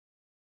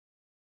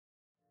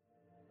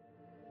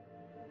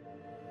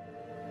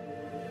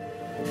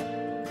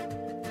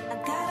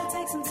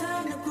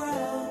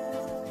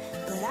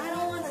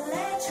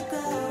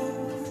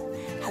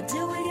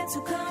till we get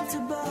too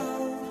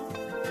comfortable.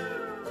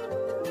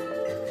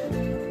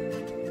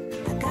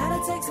 I gotta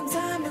take some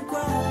time to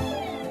grow,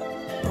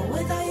 but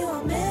without you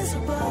I'm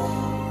miserable.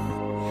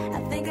 I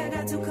think I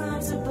got too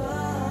comfortable.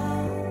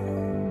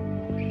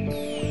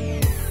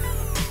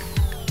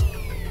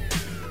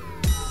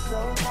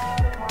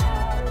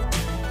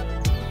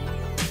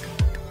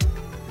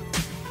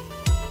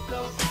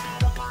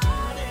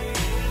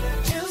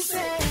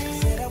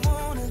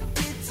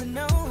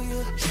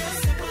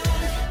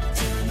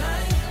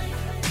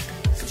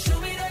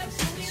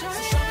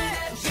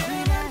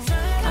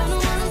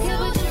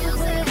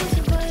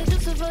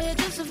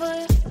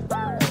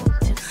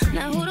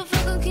 Now who the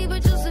fuck gon' keep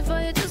it juicy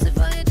for you, juicy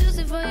for you,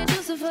 juicy for you,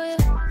 juicy for you?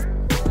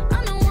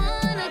 I'm the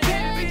one that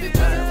carries it.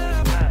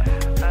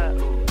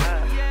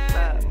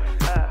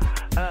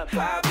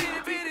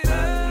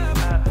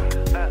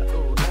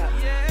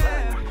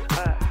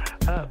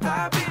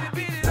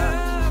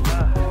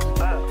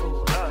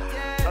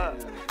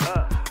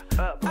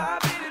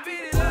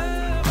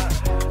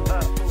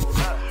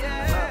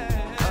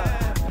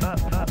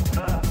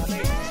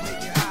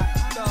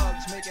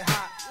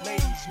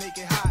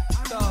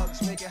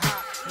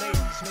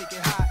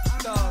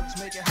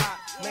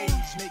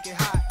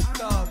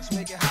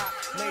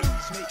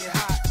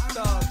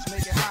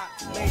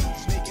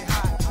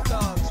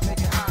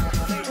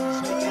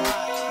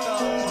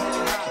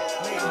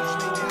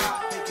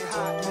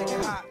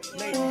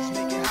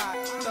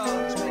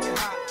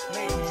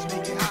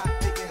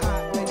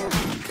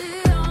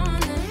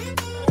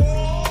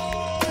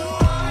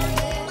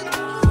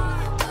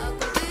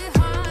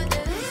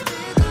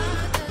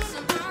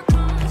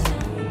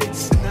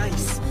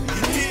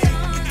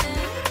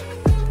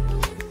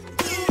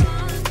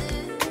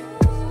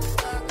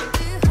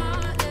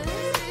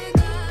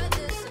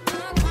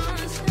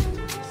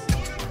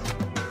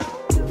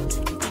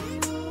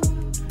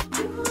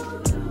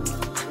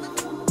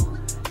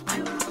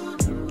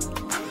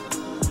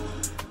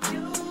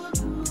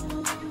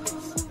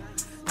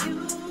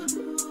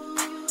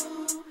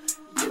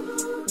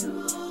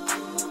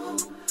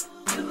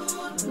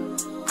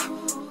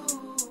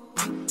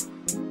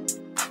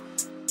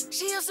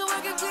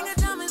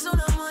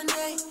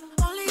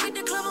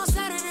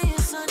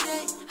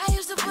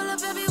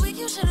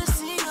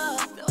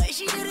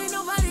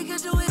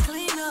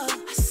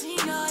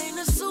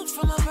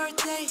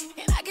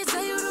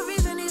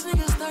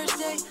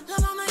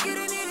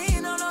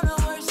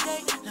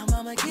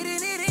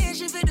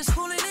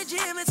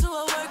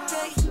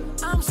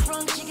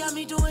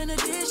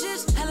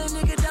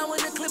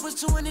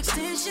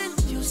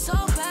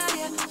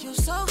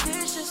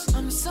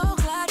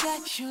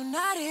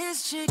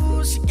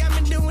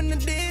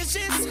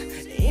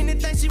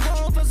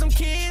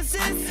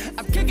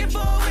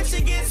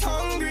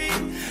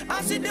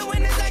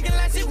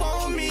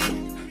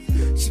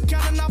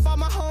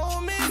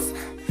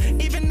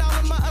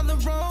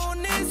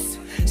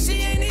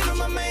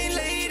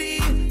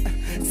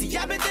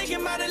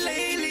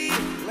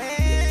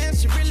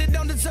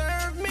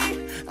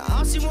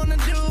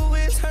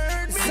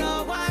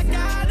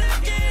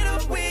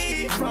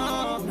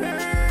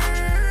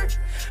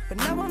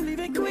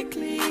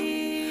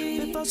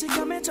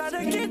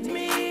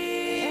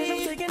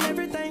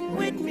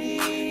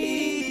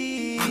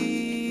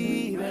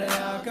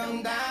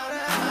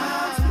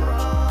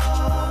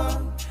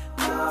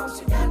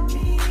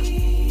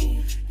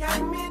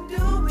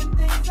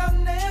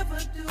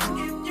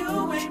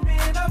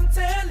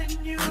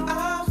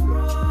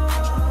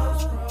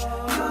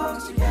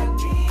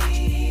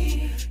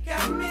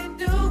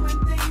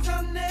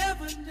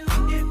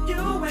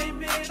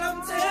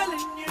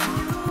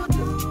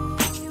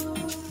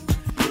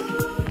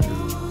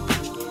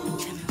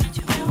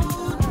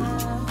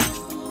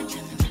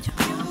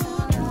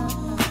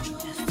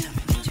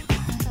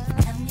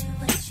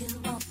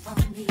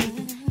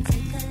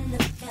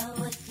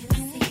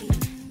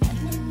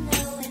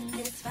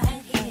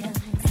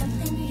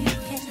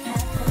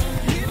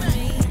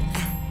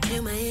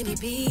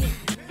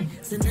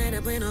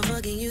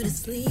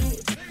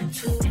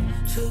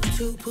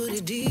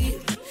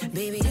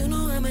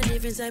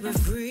 Type of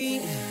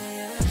freak.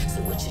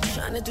 So what you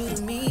tryna do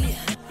to me?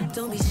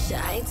 Don't be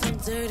shy, too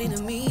dirty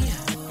to me.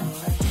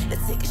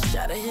 Let's take a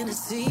shot of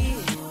Hennessy.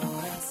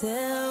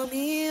 Tell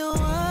me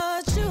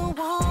what you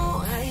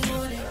want, how you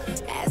want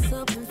it. Ass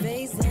up and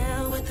face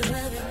down with the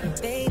loving.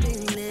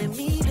 Baby, let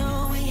me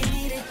know when you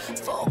need it.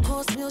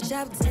 4-course meal,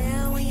 chop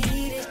down when you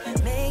need it.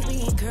 Make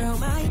me curl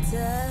my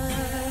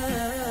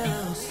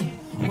toes.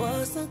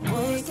 What's the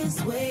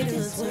quickest way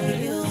to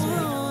turn you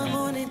on?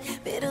 Morning,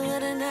 middle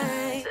of the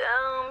night.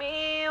 Tell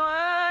me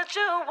what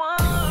you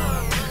want.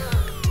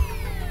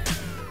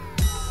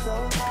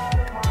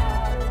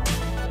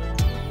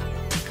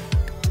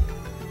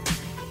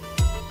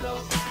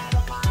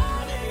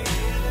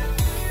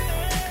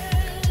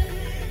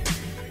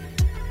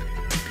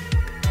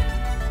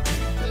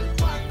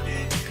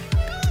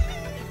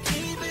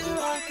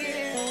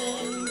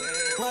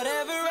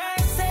 Whatever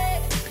I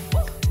say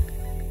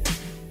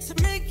to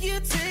make you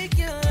take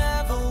your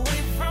love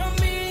away from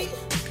me,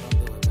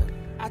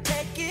 I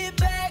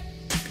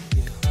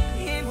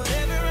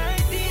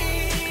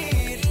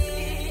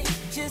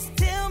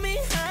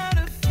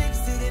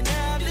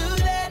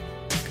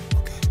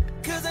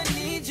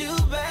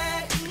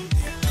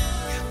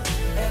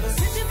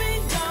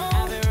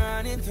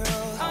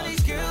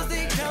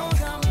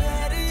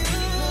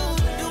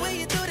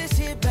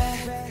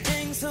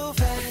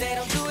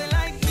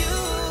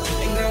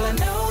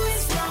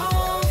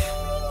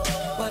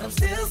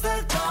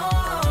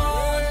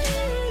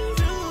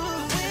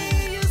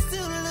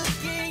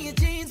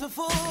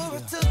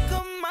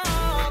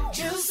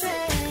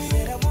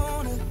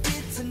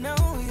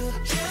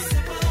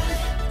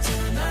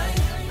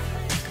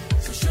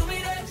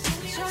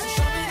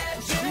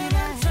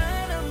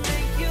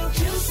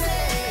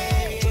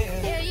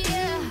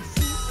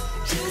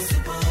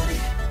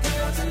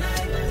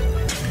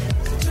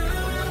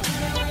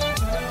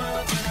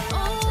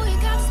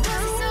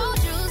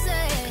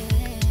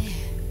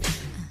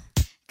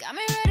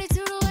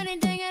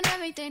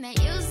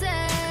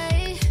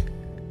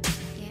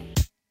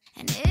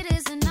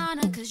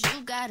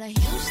got a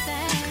huge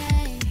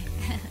thing.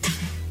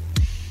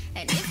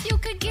 And if you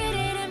could get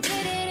it and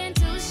fit it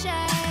into shape,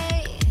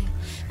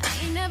 I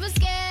ain't never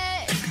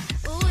scared.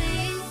 Ooh,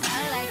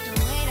 I like the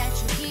way that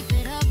you keep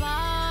it up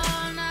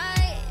all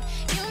night.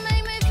 You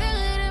make me feel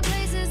it in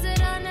places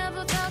that I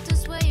never felt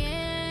this way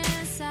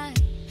inside.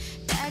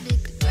 That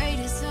is the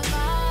greatest of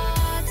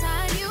all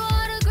time. You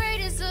are the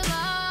greatest of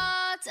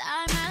all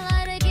time.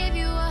 I like to give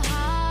you a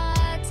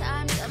hard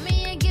time. Tell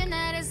me again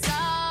that it's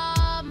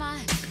all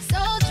mine. So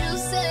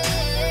juicy.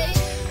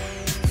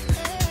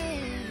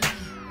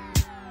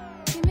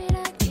 Give me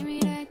that, give me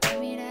that, give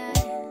me that.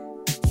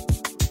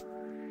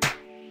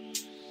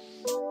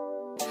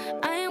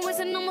 I ain't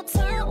wasting no more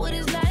time with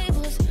his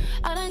labels.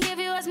 I done give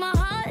you as my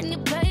heart and you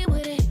play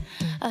with it.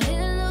 I hit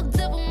it look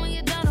different when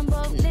you're down on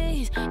both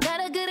knees.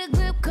 Gotta get a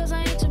grip cause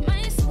I ain't your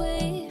main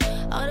sweet.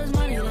 All this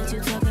money that you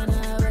talking,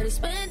 I already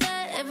spent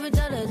that. Every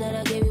dollar that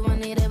I gave you, I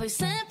need every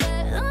cent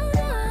back. Oh,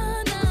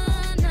 no, no,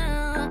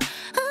 no.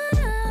 Oh,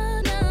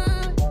 no,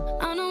 no.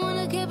 I don't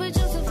wanna keep it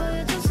juicy for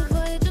you, juicy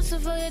for you, juicy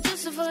for you,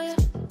 juicy for you.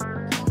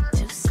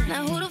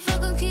 Now who the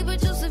fuck gon' keep it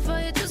juicy for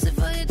you, juicy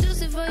for you,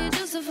 juicy for you,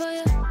 juicy for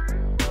you?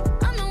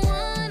 I'm the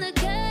one that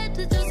kept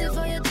it juicy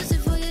for you, juicy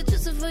for you,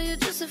 juicy for you,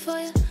 juicy for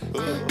you.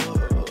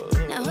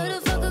 Now who the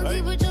fuck gon'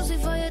 keep it juicy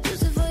for you,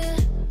 juicy for you,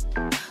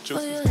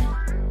 for you,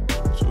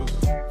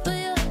 for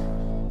you?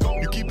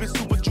 You keep it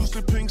super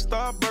juicy, pink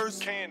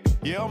starburst. Candy.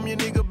 Yeah, I'm your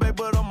nigga, babe,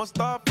 but I'm a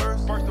star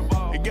first. First of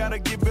all, it gotta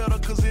get better,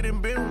 cause it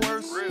ain't been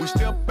worse. We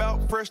step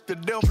out fresh to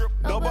death,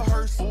 double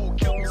hearse.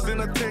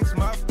 Send a text,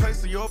 my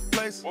place or your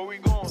place. Where we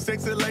going?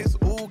 Sexy lace,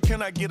 ooh,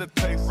 can I get a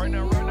taste? Right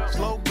now, right now.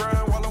 Slow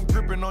grind while I'm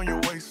gripping on your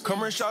waist.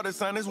 Come and shout it,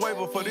 sign this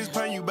waiver for this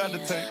pain you about to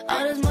take.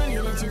 All this money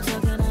that you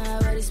talking, I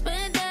already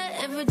spent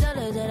that. Every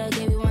dollar that I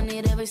gave you, I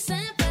need every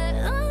cent back.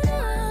 Oh,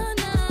 no,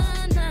 no,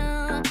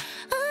 no.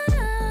 Oh,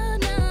 no,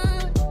 no.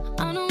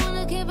 I don't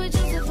wanna keep it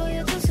juicy for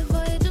you, juicy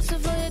for you, juicy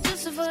for you,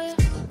 juicy for you.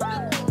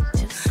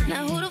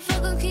 Now who the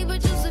fuck gon' keep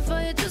it juicy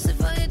for you, juicy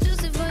for you,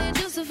 juicy for you,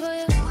 juicy for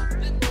you?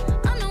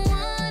 I'm the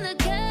one that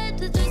kept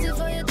the juicy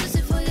for you,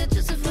 juicy for you,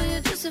 juicy for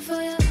you, juicy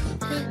for you.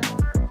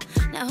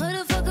 Now who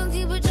the fuck gon'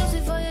 keep it juicy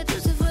for you,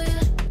 juicy for you,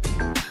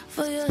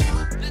 for you?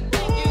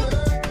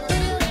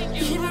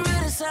 Keep it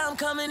real, this how I'm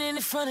coming in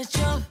front of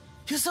Trump.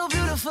 You're so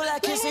beautiful, I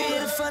can't see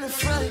it in front of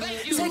front.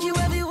 Take you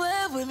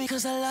everywhere with me,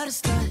 cause I love to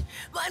stunt.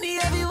 Money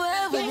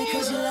everywhere with me,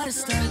 cause you love to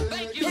stunt.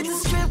 Hit the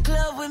strip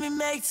club with me,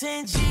 make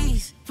 10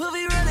 G's. We'll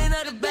be running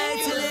out the bag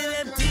till it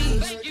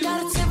empties.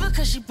 Got a temper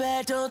cause she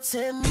bad, don't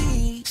tempt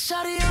me.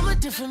 Shawty, I'm a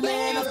different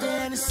man off the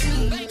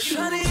Hennessy.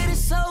 Tryna hit it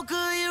so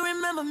good, you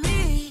remember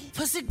me.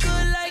 Pussy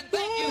good like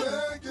you.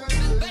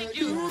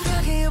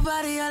 Rocking your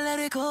body, I let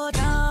it go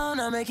down.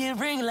 I make it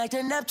ring like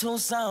the Neptune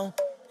sound.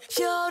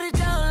 You hold it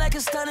down like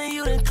a stunner,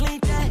 you done clean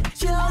that.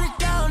 You hold it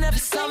down every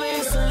summer,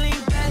 it's a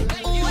lean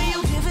back. When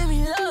you giving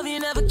me love, you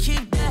never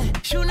keep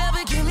that. You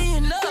never give me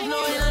enough,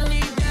 knowing I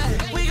need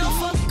that. We gon'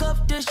 fuck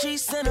up the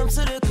streets, send them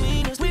to the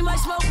cleaners. We might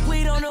smoke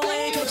weed on the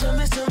way, catch a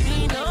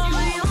misdemeanor. I'm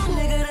a young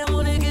nigga that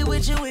wanna get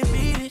with you and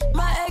beat it.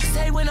 My ex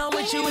say when I'm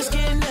with you, it's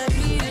getting that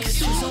heated. Cause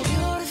you're so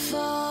beautiful,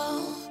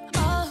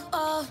 oh,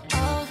 oh,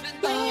 oh,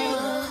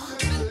 oh.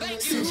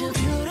 Said you're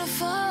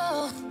beautiful,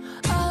 oh,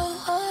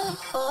 oh,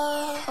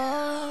 oh, oh.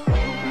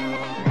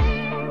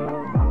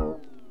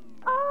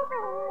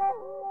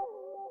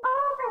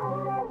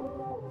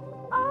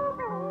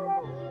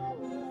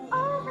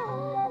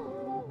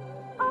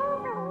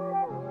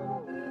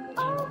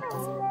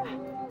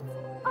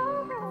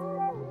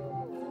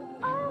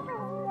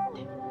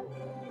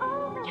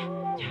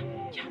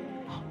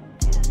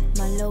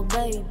 My little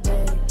baby,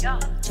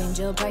 change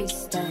your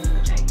price tag.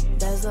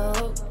 That's a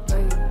hook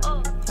break.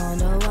 On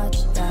the watch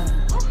that.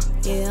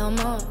 Yeah, I'm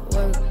on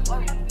work.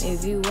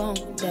 If you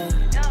want that,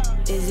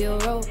 is your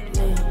role?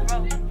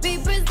 Be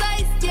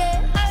precise,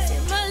 yeah.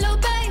 My little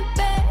baby,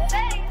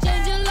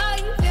 change your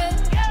life, yeah.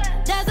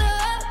 That's a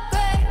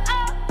upgrade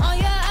on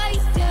your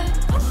ice, yeah.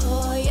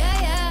 Oh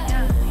yeah,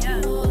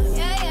 yeah. Oh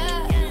yeah,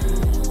 yeah.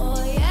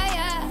 Oh yeah,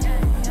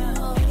 yeah.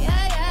 Oh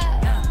yeah,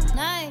 yeah.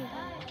 Night,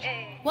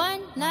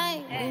 one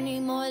night, we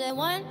need more than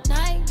one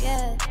night,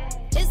 yeah.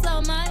 It's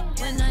all mine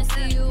when I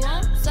see you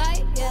on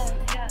site, yeah.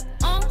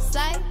 On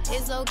site,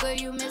 it's so good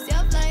you miss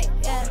your flight,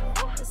 yeah.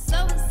 It's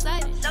so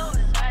exciting,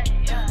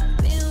 yeah.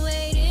 Been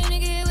waiting to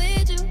get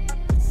with you.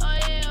 Oh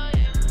yeah, oh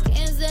yeah.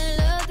 Can't send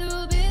love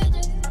through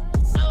bitches.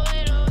 Oh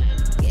wait, oh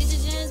yeah. Get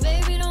your chance,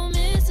 baby, don't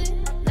miss it.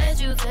 Let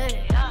you take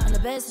it, yeah. I'm the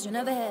best that you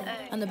never had.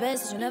 I'm the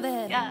best that you never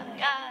had. Yeah,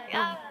 yeah,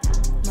 yeah.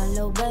 My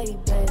little baby,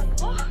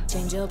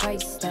 change your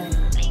price tag.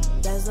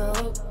 That's a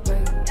hook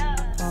break.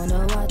 On the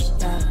watch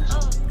that.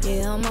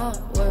 Yeah, I'm on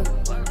work.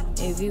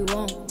 If you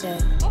want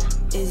that,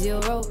 is your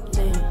role?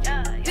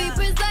 Be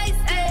precise,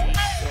 yeah.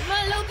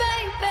 My little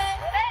baby,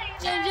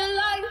 change your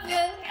life,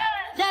 yeah.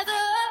 That's a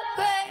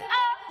upgrade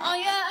on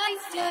your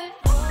ice, yeah.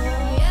 Oh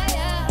yeah,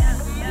 yeah.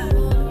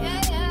 Oh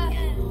yeah, yeah.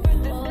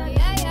 Oh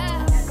yeah, yeah.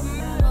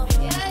 Oh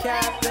yeah, yeah.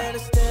 Cap and a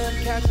stem,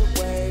 catch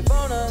a wave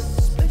on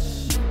us.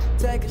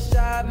 Take a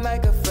shot,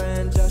 make a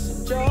friend,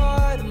 just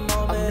enjoy the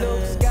moment. I'm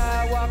Luke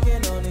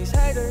Skywalking on these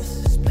haters.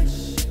 haters.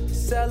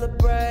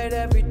 Celebrate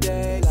every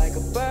day like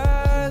a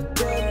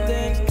birthday.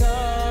 Things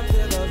come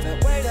to those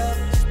that wait up.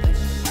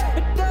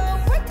 But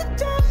don't wait to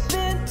jump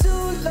in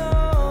too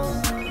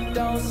long.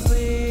 Don't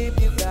sleep,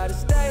 you gotta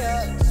stay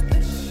up.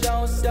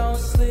 Don't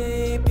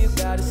sleep, you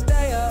gotta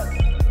stay up.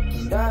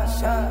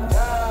 I'm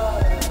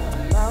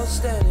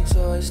outstanding,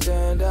 so I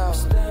stand out.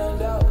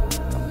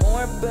 I'm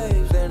more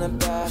babes than a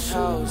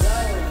bathhouse.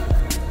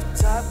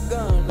 Top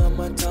Gun on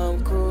my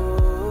Tom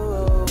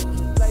Cruise.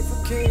 Play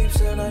for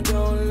keeps and I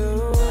don't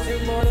lose.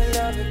 You're more than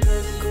loving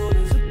cause it's cool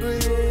as a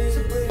breeze.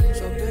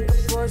 So pick a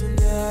poison,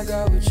 yeah, I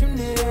got what you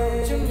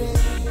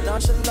need.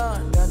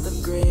 Nonchalant, got the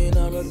green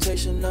on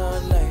rotation all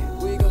night.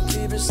 We gon'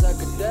 keep it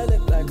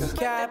psychedelic like a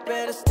cap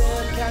and a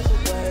stem. Catch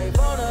a wave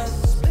on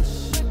us.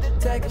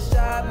 Take a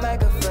shot,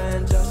 make a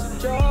friend, just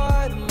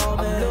enjoy the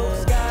moment. I'm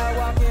Luke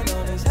Skywalking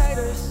on his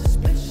haters.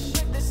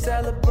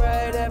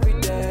 Celebrate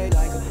every day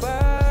like a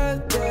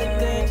birthday.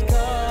 Things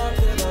come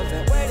to those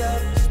that wait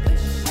up.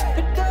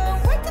 But don't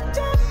wait to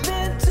jump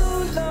in too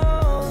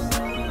long.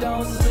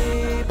 Don't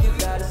sleep, you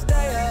gotta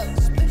stay up.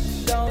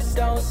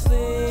 Don't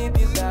sleep,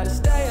 you gotta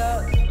stay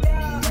up.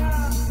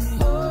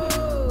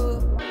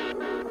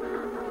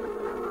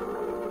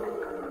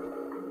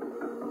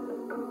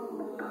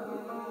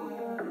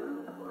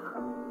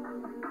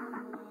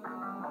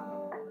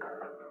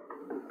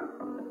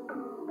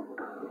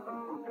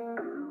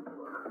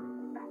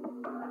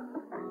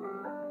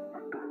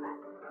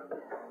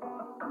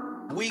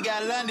 We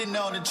got London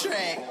on the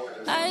track.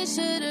 I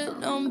should've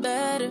known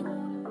better.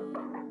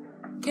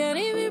 Can't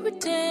even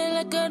pretend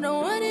like I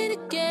don't want it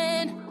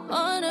again.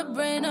 On the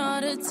brain all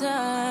the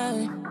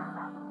time.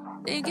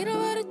 Thinking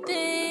about the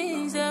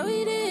things that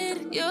we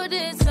did. You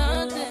did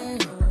something.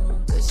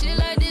 But shit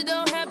like this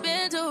don't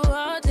happen too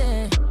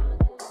often.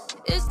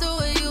 It's the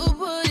way you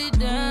put it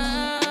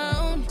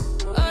down.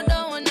 I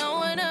don't want no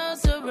one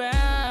else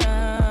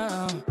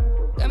around.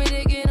 Got me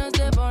taking a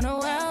step on the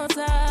wild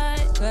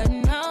side.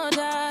 Cutting all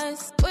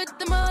ties with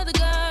them other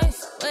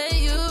guys.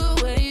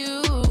 Where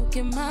you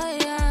get my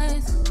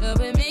eyes.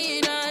 Helping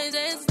me nice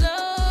and slow.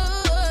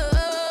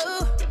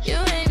 You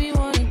made me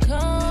wanna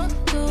come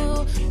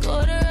through.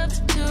 Quarter up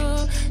to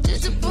 2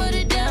 just to put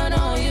it down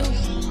on you.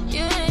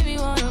 You made me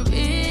wanna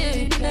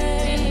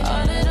replay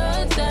all of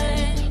the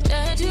things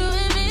that you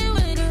and me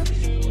went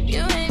through.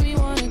 You made me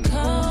wanna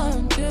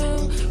come through.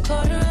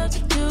 Quarter up to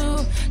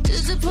 2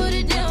 just to put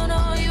it down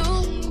on you.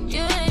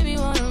 You made me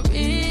wanna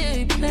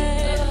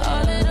replay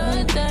all of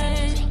the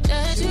things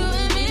that you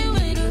and me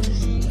went through.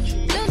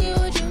 Look at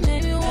what you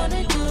made me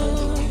wanna do.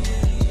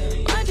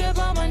 I drop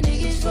all my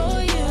niggas for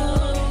you.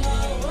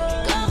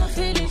 Got my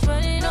feelings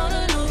running on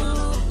the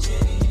loose.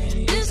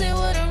 This ain't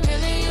what I'm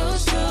really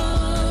used to.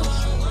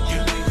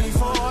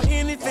 Before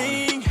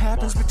anything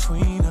happens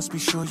between us, be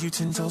sure you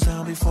 10 toes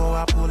down before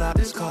I pull out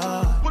this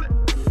car.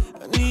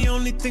 And the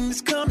only thing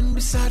that's coming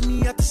beside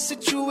me at the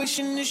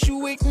situation is you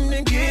waiting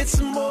to get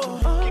some more.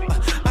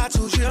 I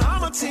told you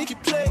I'ma take your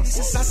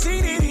places. I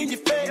seen it in your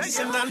face,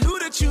 and I knew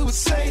that you would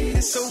say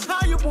this. So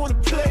how you wanna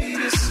play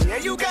this? Yeah,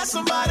 you got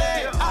somebody.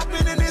 I've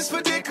been in this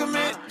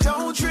predicament.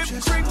 Don't trip,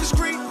 creep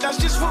discreet. That's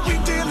just what we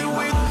dealing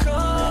with.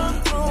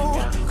 Come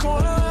through,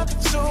 corner up to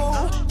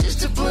 2, Just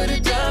to put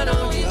it down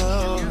on you.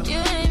 You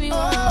made me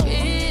wanna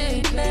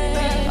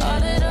replay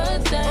all of the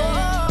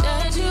things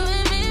that you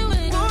and me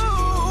went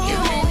through. You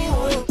made me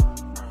wanna.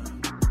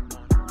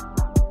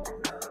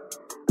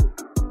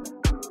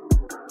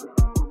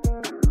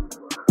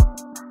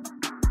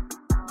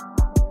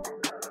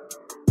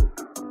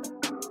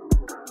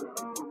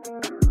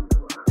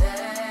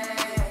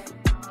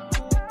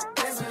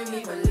 Let's make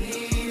me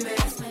believe it.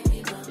 Let's make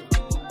me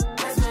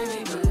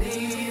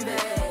believe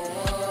it.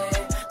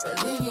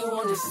 Believe you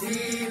wanna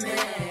see me.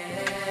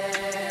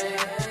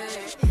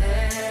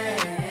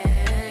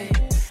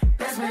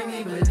 Let's make me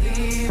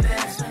believe it.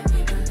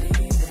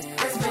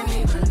 Let's make me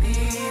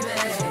believe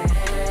it.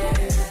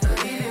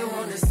 Believe you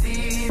wanna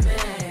see me.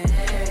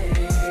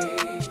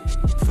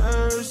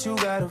 First, you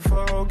gotta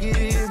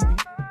forgive me.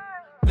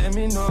 Let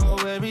me know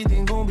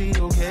everything gon' be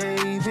okay.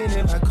 Even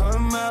if I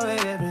come out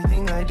with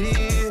everything I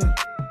did,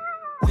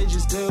 would you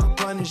still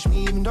punish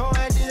me even though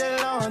I did it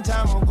a long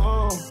time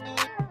ago?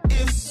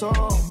 If so,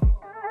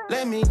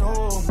 let me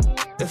know.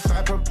 If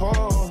I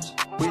propose,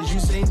 would you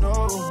say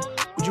no?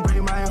 Would you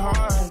break my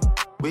heart?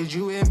 Would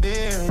you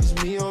embarrass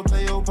me or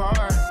play your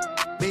part?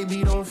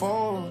 Baby, don't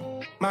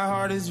fold. My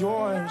heart is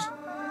yours.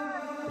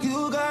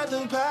 You got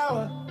the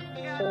power.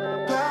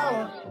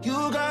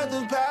 You got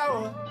the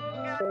power.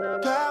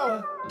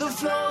 The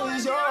flow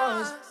is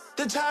yours.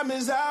 The time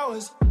is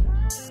ours.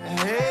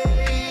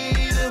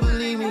 Hey, to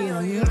believe me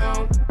or you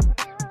don't.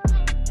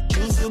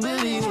 Choose to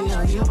believe me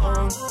or you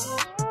won't.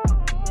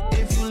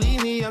 If you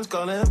leave me, I'm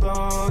skull and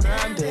bone.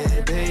 I'm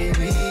dead,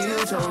 baby.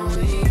 You told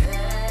me.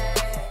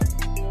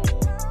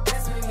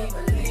 Let's make me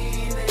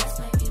believe it.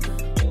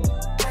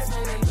 Let's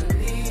make me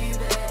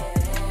believe it.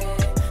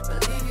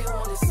 Believe you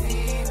wanna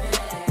see me.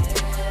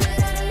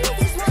 You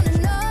just wanna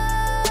know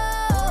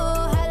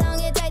how long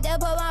it take to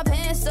put my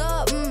pants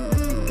up.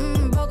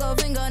 Poke a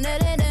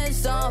fingernail in this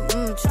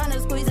something.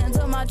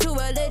 my true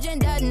religion,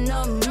 daddy,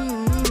 no.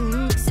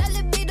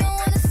 Celebrate, don't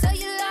wanna sell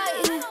you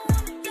light.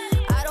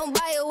 I don't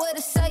buy it with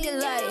a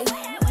cellulite.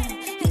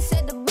 He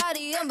said the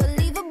body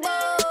unbelievable.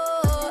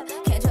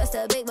 Can't trust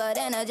a big butt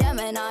and a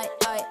Gemini.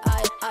 I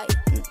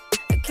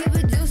keep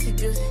it juicy,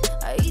 juicy.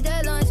 I eat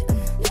that lunch.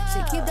 She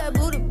keep that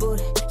booty,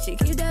 booty. She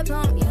keep that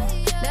plump, yeah.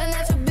 That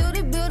natural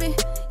beauty, beauty,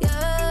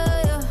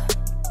 yeah, yeah.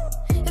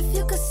 If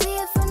you could see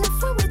it from the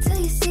front, wait till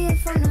you see it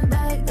from the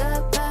back,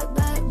 back, back,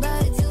 back,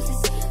 back,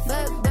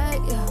 back, back,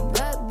 yeah,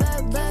 back,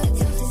 back, back,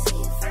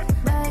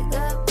 back,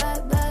 back,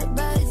 back, back,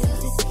 back.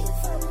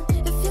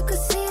 If you could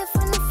see it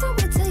from the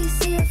front, wait till you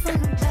see it from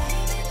the back.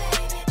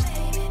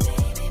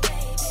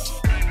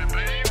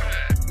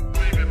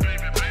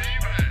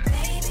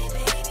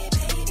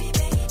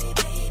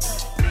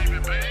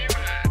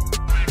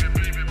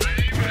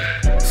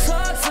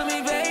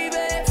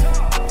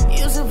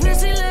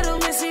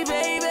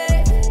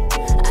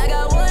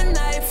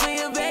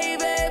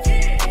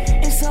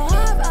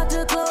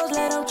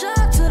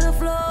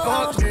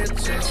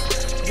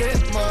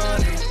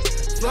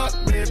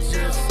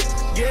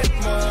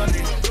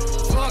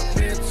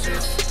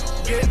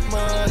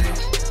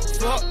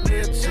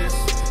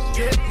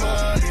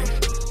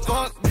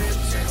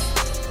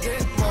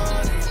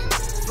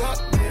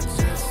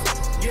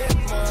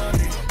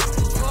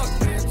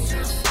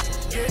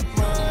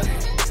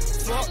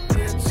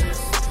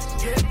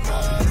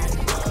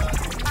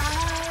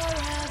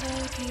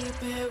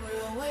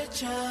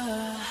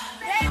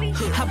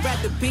 I'd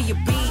rather be a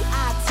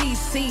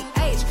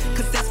B-I-T-C-H,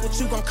 cause that's what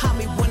you gon' call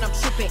me when I'm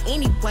trippin'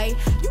 anyway.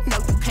 You know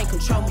you can't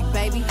control me,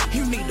 baby.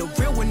 You need a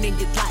real one in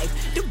your life.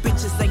 The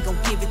bitches ain't gon'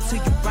 give it to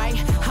you, right?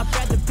 I'd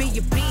rather be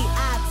a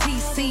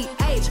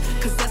B-I-T-C-H,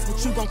 cause that's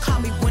what you gon' call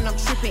me when I'm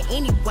trippin'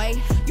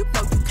 anyway. You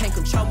know you can't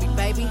control me,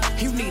 baby.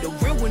 You need a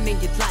real one in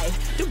your life.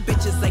 The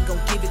bitches ain't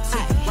gon' give it to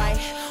you, right?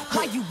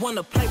 Why you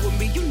wanna play with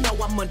me? You know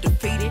I'm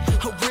undefeated.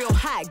 A real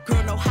hot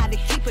girl know how to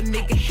keep a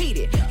nigga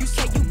heated. You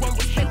say you won't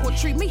respect or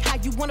treat me how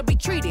you wanna be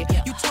treated.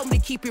 You told me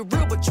to keep it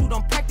real, but you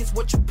don't practice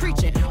what you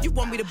preaching. You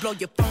want me to blow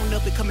your phone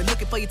up and come and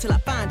looking for you till I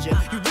find you.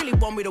 You really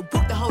want me to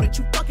whoop the hoe that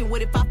you fucking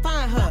with if I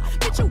find her.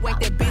 Bitch, you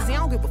ain't that busy, I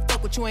don't give a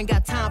fuck what you ain't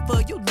got time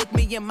for. You look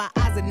me in my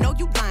eyes and know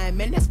you lying,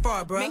 man, that's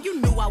far, bro. Man, you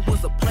knew I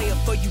was a player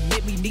for you,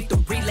 let me need to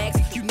relax.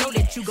 You know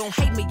that you gon'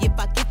 hate me if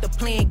I get the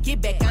plan,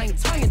 get back. I ain't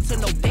turning to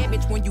no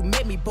damage when you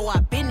met me, boy, I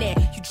been there.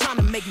 You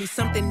tryna make me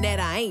something that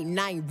I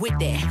ain't with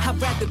that.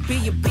 I'd rather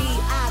be a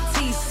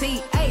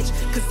B-I-T-C-H,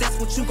 cause that's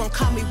what you gon'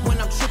 call me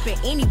when I'm trippin'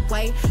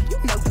 anyway. You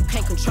know you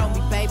can't control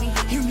me, baby.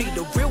 You need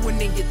a real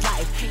one in your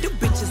life. The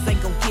bitches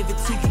ain't gon' give it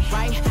to you,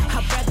 right?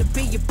 I'd rather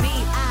be a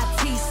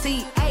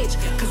B-I-T-C-H,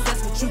 cause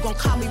that's what you gon'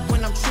 call me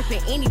when I'm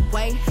trippin'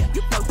 anyway.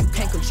 You know you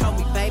can't control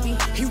me, baby.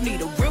 You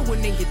need a real one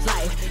in your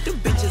life. The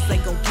bitches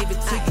ain't gon' give it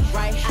to you,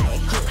 right?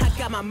 I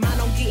got my mind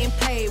on getting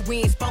paid. We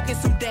ain't spoken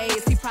some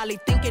days. He probably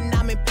thinking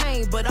I'm in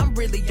pain, but I'm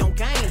really on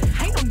game.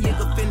 Ain't no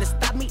nigga finna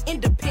stop me.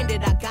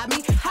 Independent, I got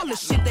me. All the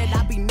shit that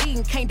I be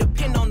needing can't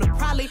depend on the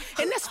probably.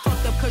 And that's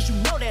fucked up cause you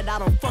know that I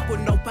don't fuck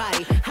with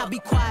nobody. I be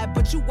quiet,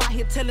 but you out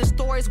here telling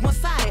stories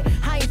one-sided.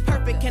 I ain't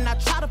perfect, and I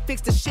try to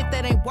fix the shit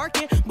that ain't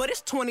working. But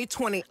it's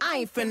 2020, I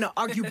ain't finna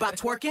argue about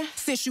twerking.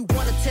 Since you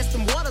wanna test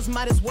them waters,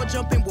 might as well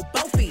jump in with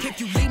both feet. If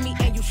you leave me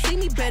and you see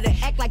me, better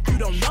act like you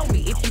don't know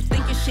me. If you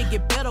think it shit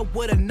get better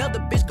with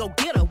another bitch, go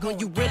get her. When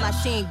you realize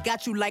she ain't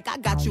got you like I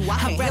got you,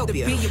 I'd rather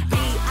be a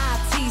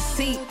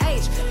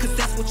B-I-T-C-H, cause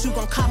that's what you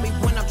gon' call me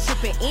when I'm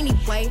trippin'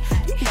 anyway.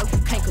 You know you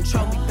can't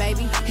control me,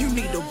 baby. You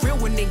need a real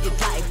one in your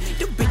life.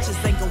 The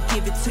bitches ain't gon'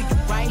 give it to you,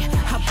 right?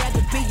 I'd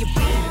rather be a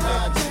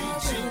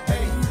B-I-T-G-A,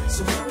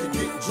 so we can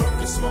get drunk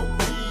and smoke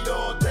weed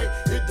all day.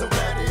 It don't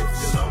matter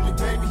if you're lonely,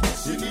 baby.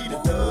 You need a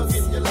thug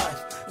in your life.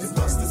 Cause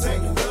busters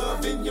ain't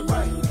love in your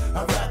right.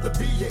 I'd rather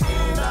be your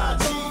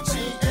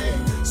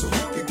N-I-G-G-A, so we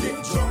can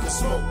get drunk and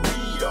smoke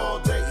weed all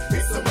day.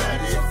 It don't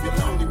matter if you're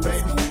lonely,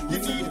 baby. You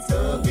need a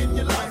thug in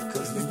your life.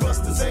 Cause these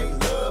busters ain't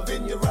love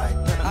in your right.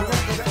 I'd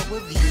rather fuck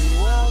with you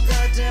all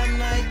goddamn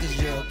night, cause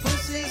your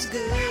pussy's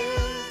good.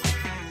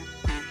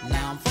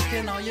 Now I'm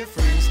fucking all your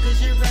friends,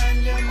 cause you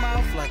ran your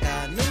mouth like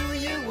I knew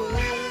you would.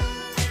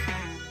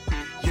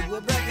 You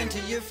were bragging to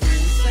your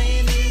friends,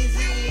 saying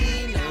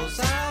easy knows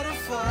how to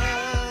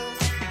fuck.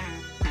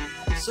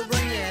 So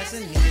bring your ass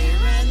in here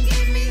and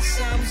give me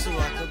some so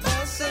I could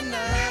bust a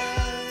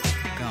nut.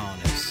 Go on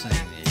and sing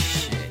this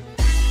shit.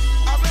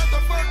 I'd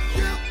rather fuck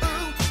you,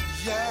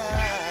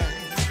 yeah.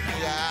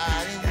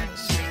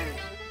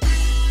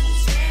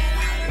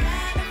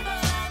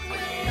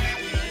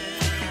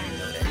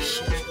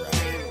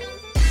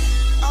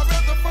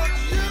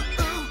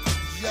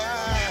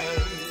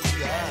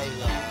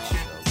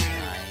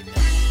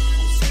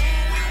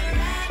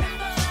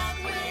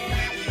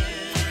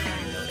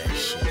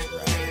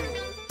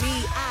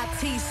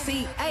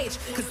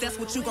 Cause that's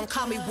what you gon'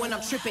 call me when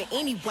I'm trippin'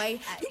 anyway.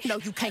 You know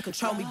you can't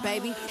control me,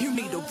 baby. You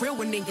need a real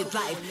one in your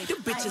life. The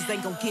bitches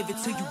ain't gon' give it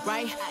to you,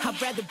 right? I'd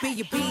rather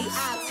be a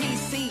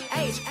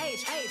B-I-T-C-H,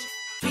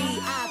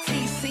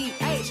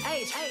 B-I-T-C-H,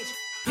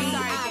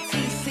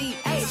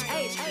 B-I-T-C-H,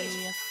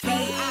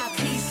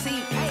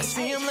 B-I-T-C-H. I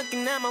see him look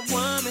looking at my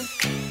woman.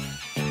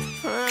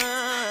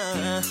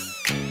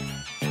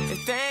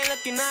 If they ain't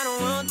looking, I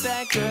don't want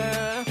that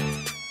girl.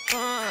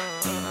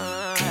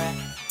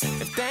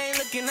 If they ain't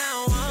looking, I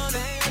don't want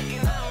it.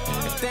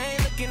 If they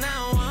ain't looking, I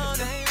don't want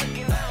it.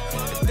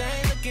 If they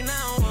ain't looking, I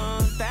don't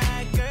want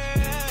that girl.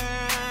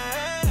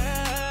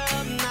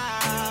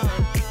 Nah.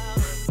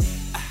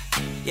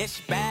 Yeah,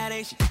 she bad,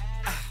 ain't she?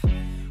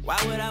 Why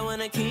would I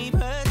wanna keep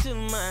her to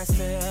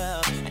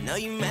myself? I know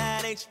you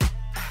mad, ain't you?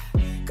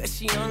 Cause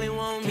she only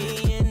want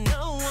me and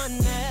no one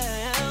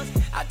else.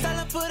 I tell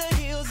her put her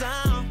heels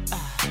on,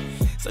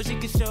 so she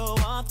can show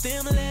off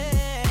them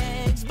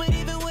legs. But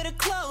even with her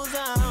clothes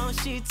on,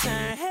 she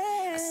turn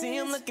heads. I see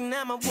him looking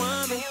at my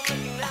woman.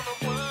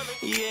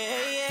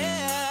 Yeah,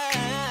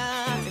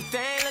 yeah. If they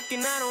ain't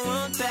looking, I don't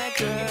want that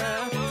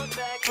girl.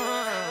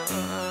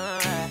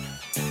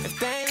 If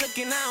they ain't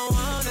looking, I don't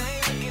want it.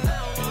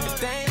 If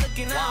they ain't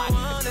looking, I don't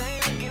want it.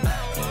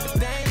 If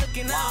they ain't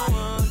looking, I don't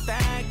want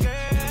that girl.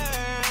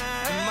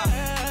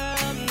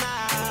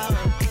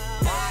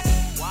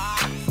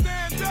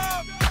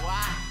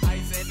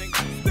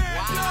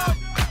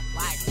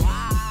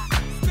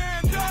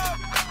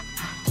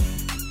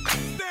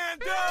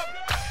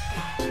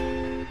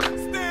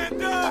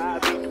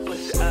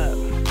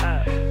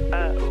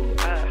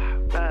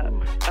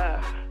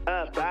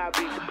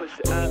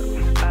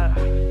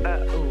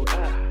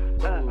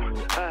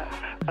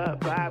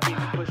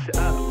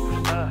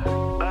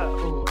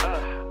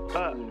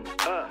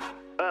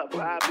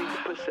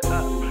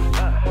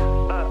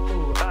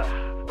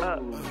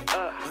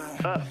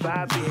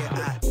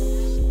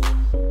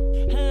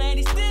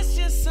 Ladies, this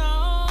your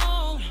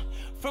song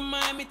from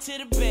Miami to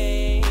the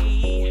Bay.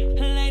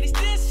 Ladies,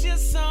 this your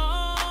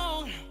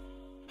song.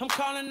 I'm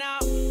calling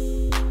out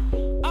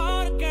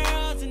all the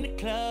girls in the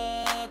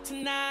club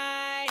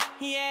tonight.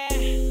 Yeah,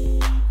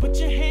 put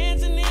your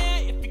hands in the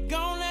air if you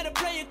gon' let her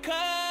play your card.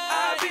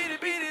 I beat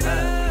it up.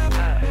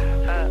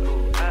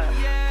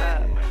 Yeah,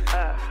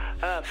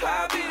 I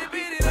beat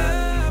it up.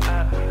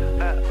 Yeah,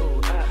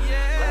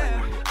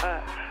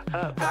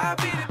 I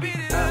beat it up. Yeah, I beat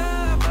it up.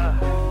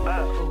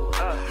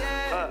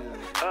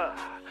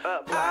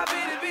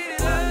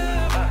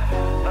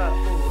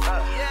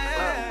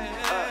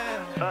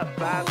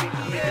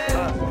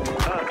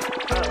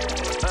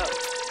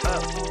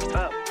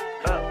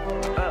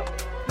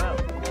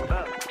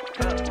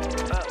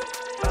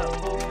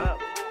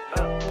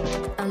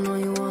 I know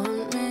you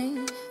want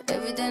me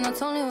every day,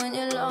 not only when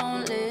you're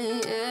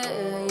lonely.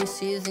 Yeah, you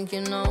see, you think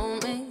you know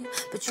me,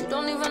 but you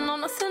don't even know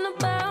nothing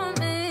about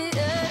me.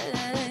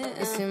 Yeah,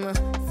 you see my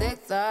thick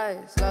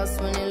thighs, lost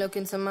when you look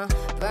into my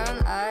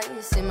brown eyes.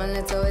 See my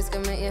little ways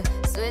can make you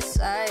switch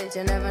sides.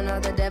 You never know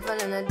the devil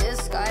in a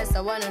disguise,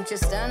 so why don't you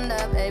stand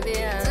up, baby?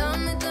 And tell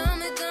me, do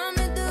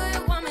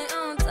you want me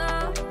on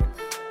top?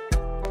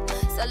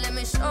 So let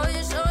me show you.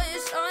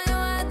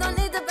 I don't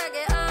need to back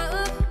it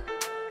up.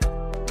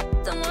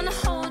 Don't wanna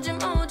hold you,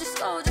 mold you,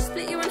 slow, just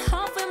split you in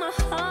half with my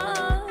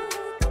heart.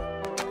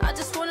 I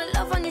just wanna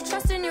love on you,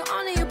 trust in you,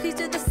 honor you. Please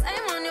do the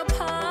same on your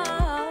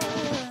part.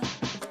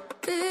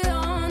 Be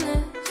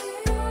honest,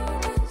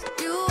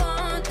 you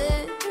want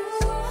this,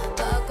 but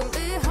I can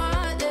be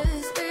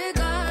heartless,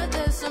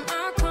 regardless of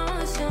my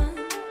conscience.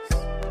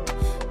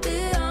 Be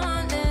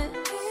honest,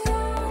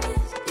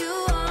 you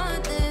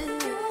want this,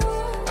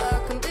 but I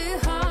can be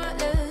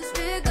heartless,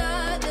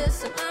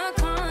 regardless of my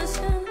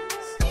conscience.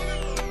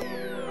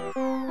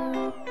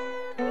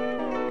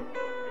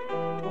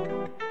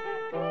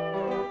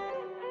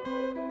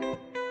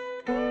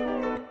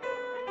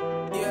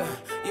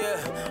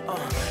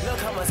 Look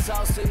how much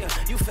sauce to you.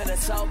 You finna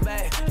talk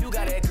back. You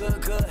got that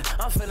good.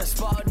 I'm finna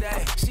sport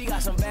that. She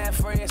got some bad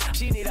friends.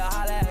 She need to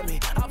holler at me.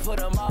 I put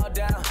them all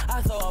down.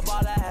 I throw a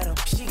ball at them.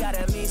 She got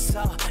that meat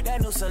sauce,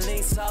 that new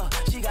Celine sauce.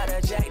 She got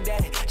that Jack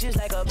Daddy, just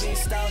like a beef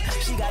stove.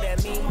 She got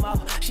that meat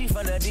mouth. She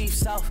from the deep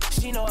south.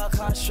 She know her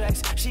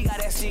contracts. She got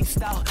that steep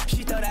style.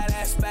 She throw that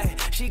ass back.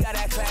 She got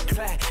that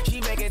clack. She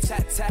make it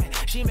tat.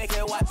 She make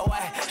it whack.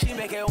 She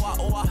make it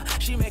walk.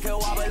 She make it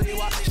wobbly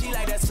walk. She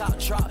like that top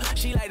drop.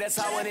 She like that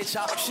top when it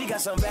chop. She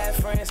got some bad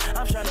friends.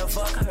 I'm tryna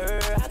fuck her.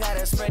 I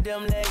gotta spread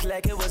them legs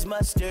like it was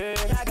mustard.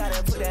 I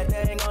gotta put that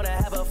thing on her,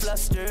 have her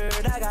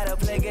flustered. I gotta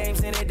play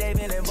games in it,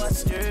 David and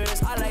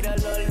Busters. I like the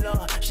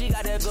little, she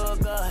got that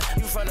good.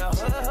 You from the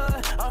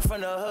hood, I'm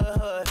from the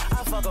hood.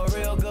 I fuck her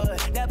real good,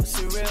 that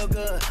pussy real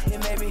good. It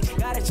made me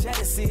gotta check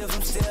to see if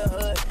I'm still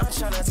hood. I'm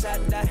tryna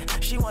tap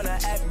that, she wanna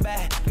act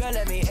back. Girl,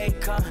 let me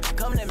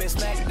come let me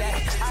smack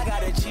that. I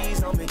got a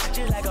cheese on me,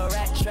 just like a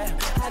rat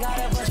trap. I got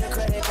a bunch of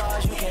credit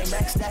cards, you can't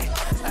max that.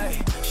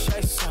 Hey,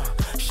 say some,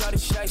 shawty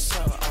say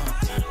some.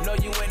 Know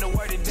you ain't the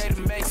word today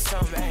to make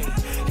some. Hey,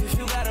 if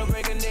you gotta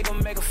break a nigga,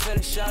 make a feel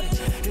it,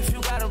 shawty. If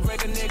you gotta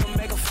break a nigga,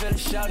 make a feel it,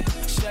 shawty.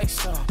 Shake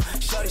some,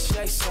 shawty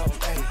shake some.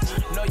 Hey,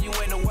 know you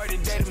ain't the word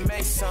today to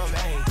make some.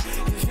 Hey,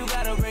 if you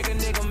gotta break a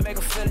nigga, make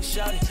a feel it,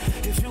 shawty.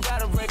 If you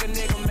gotta break a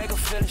nigga, make a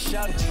feel it,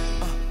 shawty.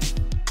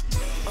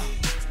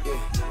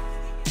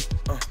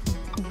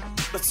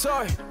 But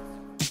sorry.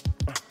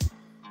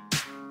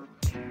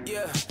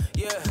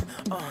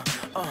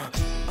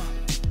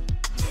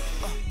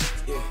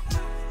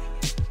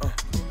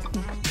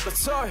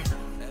 Sorry.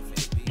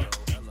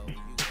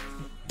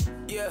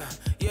 Yeah,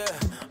 yeah,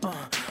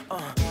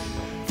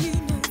 You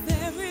know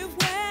very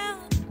well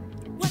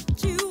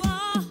what you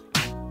are.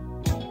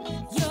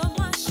 You're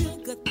my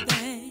sugar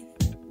thing,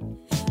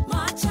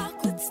 my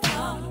chocolate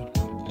star.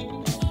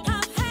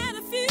 I've had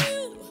a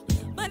few,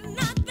 but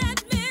not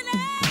that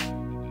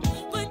many.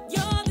 But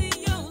you're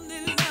the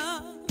only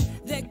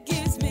love that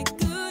gives me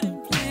good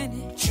and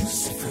plenty.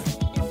 Juicy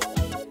fruit.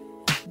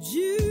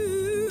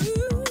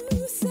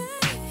 Juicy.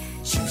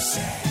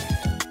 Juicy.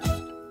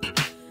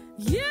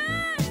 Yeah.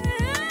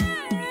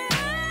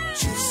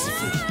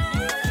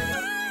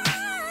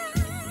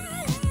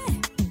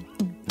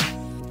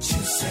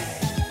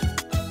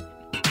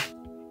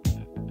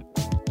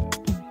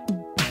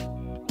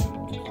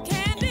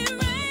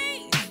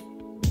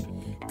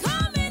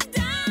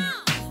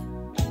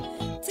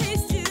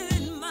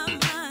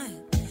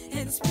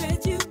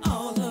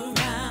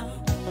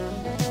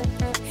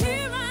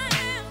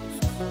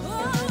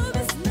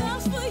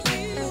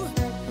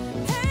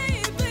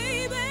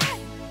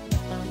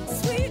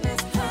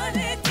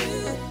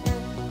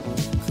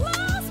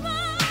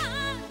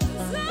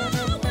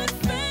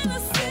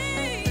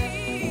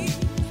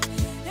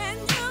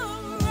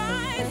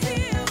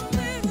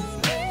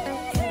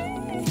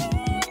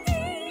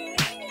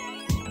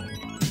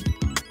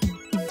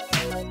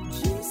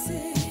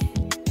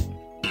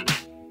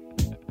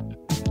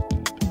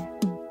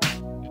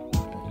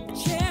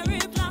 Cherry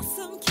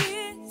blossom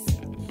kiss,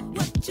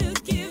 what you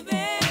give